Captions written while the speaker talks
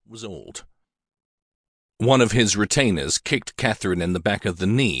was old. One of his retainers kicked Catherine in the back of the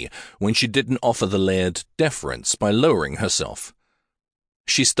knee when she didn't offer the laird deference by lowering herself.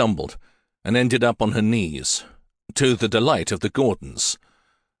 She stumbled and ended up on her knees, to the delight of the Gordons.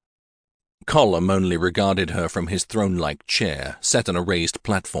 Colum only regarded her from his throne-like chair, set on a raised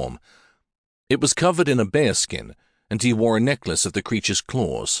platform. It was covered in a bearskin, and he wore a necklace of the creature's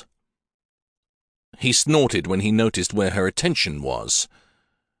claws. He snorted when he noticed where her attention was.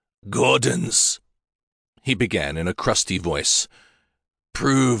 "Gordons," he began in a crusty voice,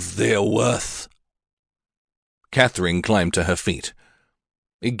 "prove their worth." Catherine climbed to her feet.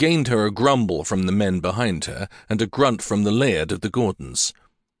 It gained her a grumble from the men behind her and a grunt from the laird of the Gordons.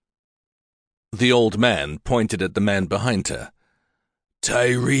 The old man pointed at the man behind her.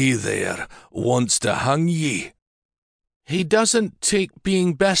 "Tyree there wants to hang ye." "He doesn't take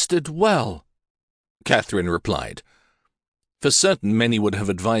being bested well," Catherine replied. For certain, many would have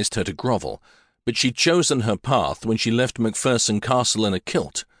advised her to grovel, but she'd chosen her path when she left Macpherson Castle in a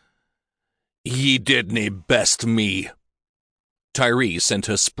kilt. "Ye didn't best me." Tyree sent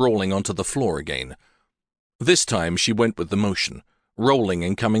her sprawling onto the floor again. This time she went with the motion, rolling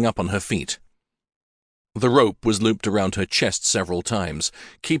and coming up on her feet. The rope was looped around her chest several times,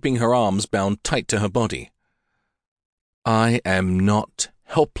 keeping her arms bound tight to her body. "I am not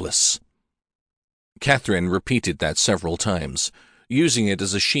helpless." Catherine repeated that several times, using it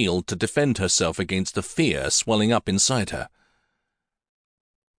as a shield to defend herself against the fear swelling up inside her.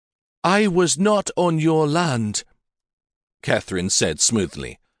 "I was not on your land," Catherine said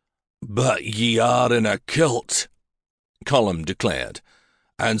smoothly. "But ye are in a kilt," Colum declared,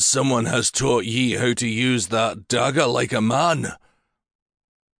 "and someone has taught ye how to use that dagger like a man."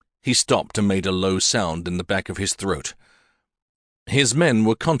 He stopped and made a low sound in the back of his throat. His men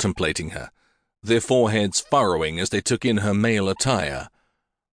were contemplating her, their foreheads furrowing as they took in her male attire.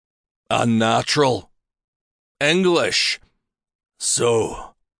 "Unnatural. English."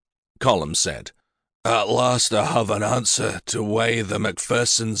 "So," Colum said, "at last I have an answer to why the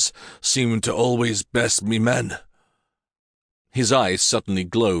Macphersons seem to always best me men." His eyes suddenly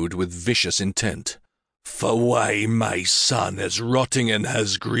glowed with vicious intent. "For why my son is rotting in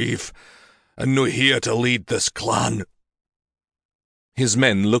his grief, and no here to lead this clan." His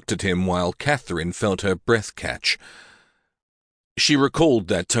men looked at him while Catherine felt her breath catch. She recalled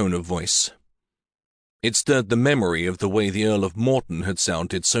that tone of voice. It stirred the memory of the way the Earl of Morton had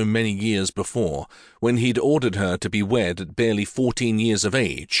sounded so many years before, when he'd ordered her to be wed at barely 14 years of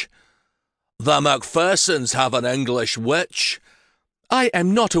age. "The Macphersons have an English witch." "I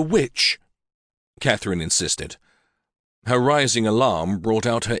am not a witch," Catherine insisted. Her rising alarm brought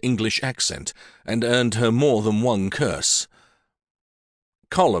out her English accent and earned her more than one curse.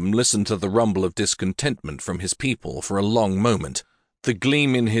 Colum listened to the rumble of discontentment from his people for a long moment, the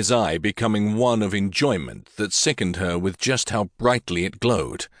gleam in his eye becoming one of enjoyment that sickened her with just how brightly it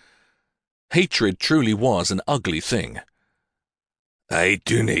glowed. Hatred truly was an ugly thing. "I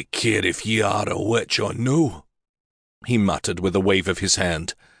do not care if ye are a witch or no," he muttered with a wave of his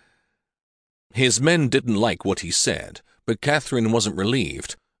hand. His men didn't like what he said, but Catherine wasn't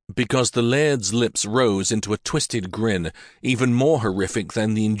relieved, because the laird's lips rose into a twisted grin, even more horrific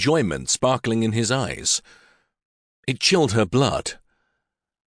than the enjoyment sparkling in his eyes. It chilled her blood.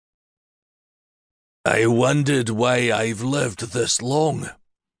 "I wondered why I've lived this long."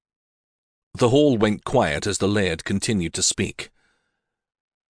 The hall went quiet as the laird continued to speak.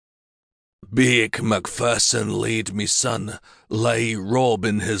 "Beik Macpherson laid me son lie rob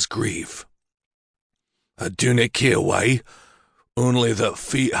in his grief. I dinna care why, only that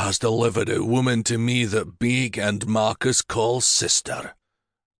fate has delivered a woman to me that Beik and Marcus call sister."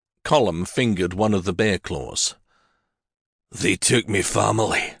 Colum fingered one of the bear claws. "They took me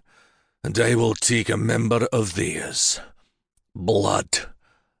family, and I will take a member of theirs. Blood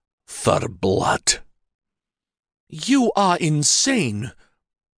for blood." "You are insane."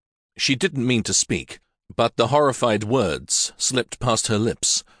 She didn't mean to speak, but the horrified words slipped past her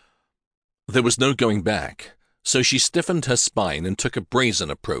lips. There was no going back, so she stiffened her spine and took a brazen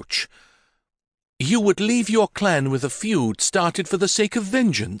approach. "You would leave your clan with a feud started for the sake of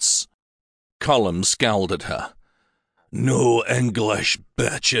vengeance." Colum scowled at her. "No English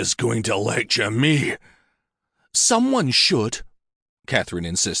bitch is going to lecture me." "Someone should," Catherine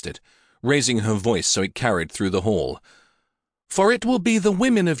insisted, raising her voice so it carried through the hall. "For it will be the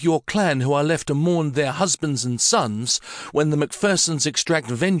women of your clan who are left to mourn their husbands and sons when the Macphersons extract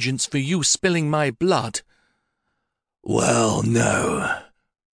vengeance for you spilling my blood." "Well, no."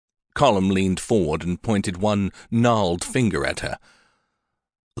 Colum leaned forward and pointed one gnarled finger at her.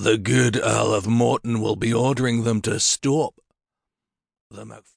 "The good Earl of Morton will be ordering them to stop. The